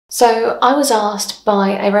So I was asked by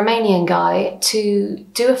a Romanian guy to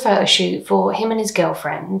do a photo shoot for him and his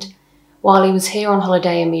girlfriend while he was here on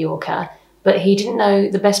holiday in Mallorca, but he didn't know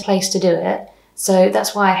the best place to do it. So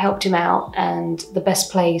that's why I helped him out, and the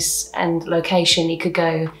best place and location he could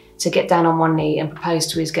go to get down on one knee and propose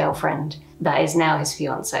to his girlfriend, that is now his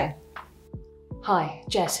fiancée. Hi,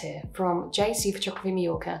 Jess here from JC Photography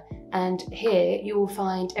Mallorca, and here you will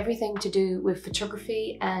find everything to do with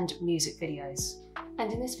photography and music videos.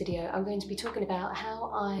 And in this video, I'm going to be talking about how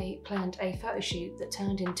I planned a photo shoot that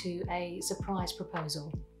turned into a surprise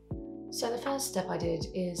proposal. So the first step I did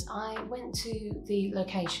is I went to the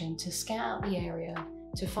location to scout out the area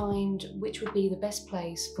to find which would be the best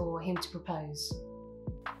place for him to propose.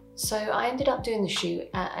 So I ended up doing the shoot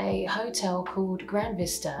at a hotel called Grand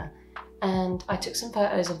Vista, and I took some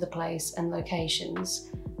photos of the place and locations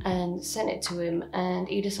and sent it to him, and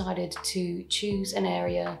he decided to choose an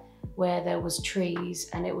area where there was trees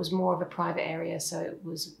and it was more of a private area, so it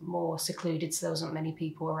was more secluded, so there wasn't many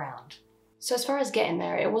people around. So as far as getting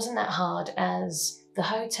there, it wasn't that hard, as the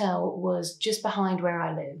hotel was just behind where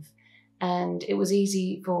I live, and it was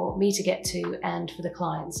easy for me to get to and for the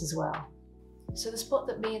clients as well. So the spot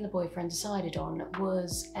that me and the boyfriend decided on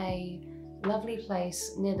was a lovely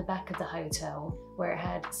place near the back of the hotel where it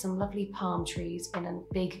had some lovely palm trees in a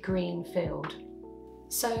big green field.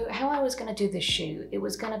 So how I was going to do this shoot, it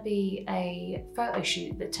was going to be a photo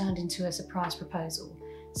shoot that turned into a surprise proposal.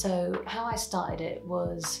 So how I started it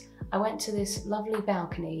was I went to this lovely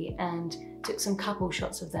balcony and took some couple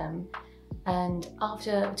shots of them, and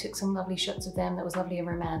after I took some lovely shots of them that was lovely and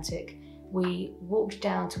romantic, we walked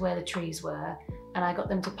down to where the trees were, and I got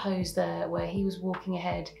them to pose there where he was walking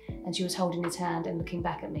ahead and she was holding his hand and looking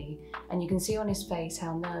back at me, and you can see on his face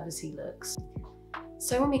how nervous he looks.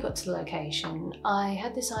 So when we got to the location, I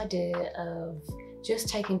had this idea of just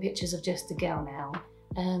taking pictures of just the girl now,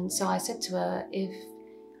 and so I said to her if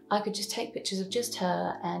I could just take pictures of just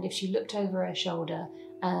her, and if she looked over her shoulder,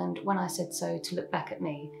 and when I said so, to look back at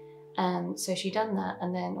me. And so she done that,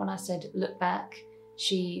 and then when I said look back,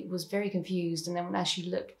 she was very confused, and then as she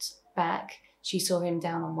looked back, she saw him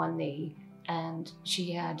down on one knee, and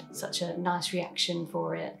she had such a nice reaction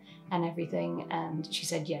for it and everything, and she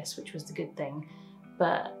said yes, which was the good thing.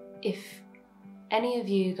 But if any of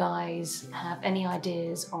you guys have any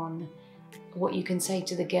ideas on what you can say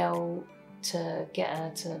to the girl to get her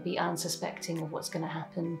to be unsuspecting of what's going to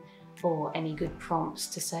happen, or any good prompts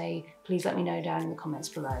to say, please let me know down in the comments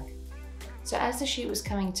below. So as the shoot was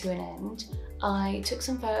coming to an end, I took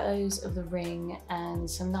some photos of the ring and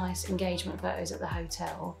some nice engagement photos at the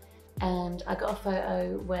hotel, and I got a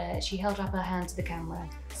photo where she held up her hand to the camera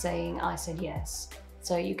saying I said yes.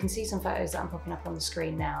 So you can see some photos that I'm popping up on the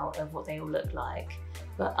screen now of what they all look like.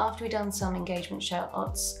 But after we'd done some engagement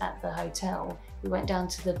shots at the hotel, we went down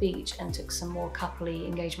to the beach and took some more coupley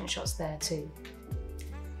engagement shots there too.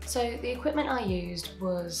 So the equipment I used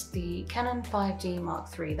was the Canon 5D Mark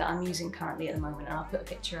III that I'm using currently at the moment, and I'll put a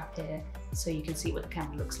picture up here so you can see what the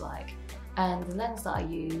camera looks like. And the lens that I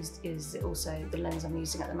used is also the lens I'm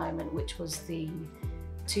using at the moment, which was the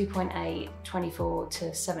 2.8 24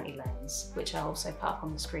 to 70 lens, which I'll also put up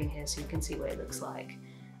on the screen here so you can see what it looks like.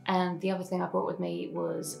 And the other thing I brought with me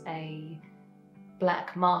was a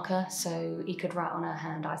black marker so he could write on her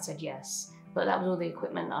hand I said yes. But that was all the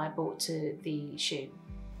equipment I brought to the shoot.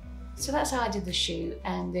 So that's how I did the shoot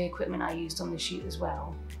and the equipment I used on the shoot as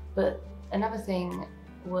well. But another thing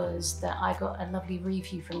was that I got a lovely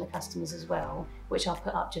review from the customers as well, which I'll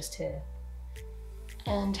put up just here.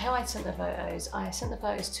 And how I sent the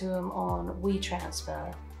photos to them on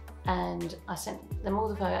WeTransfer, and I sent them all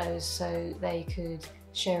the photos so they could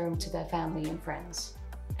share them to their family and friends,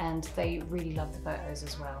 and they really loved the photos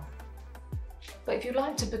as well. But if you'd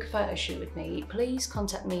like to book a photo shoot with me, please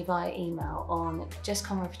contact me via email on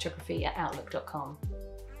jessconroyphotography@outlook.com.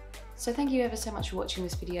 So thank you ever so much for watching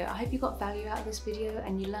this video. I hope you got value out of this video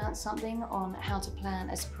and you learned something on how to plan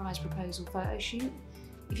a surprise proposal photo shoot.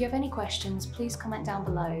 If you have any questions, please comment down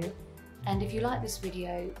below. And if you like this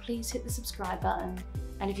video, please hit the subscribe button.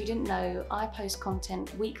 And if you didn't know, I post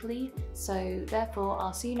content weekly, so therefore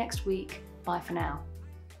I'll see you next week. Bye for now.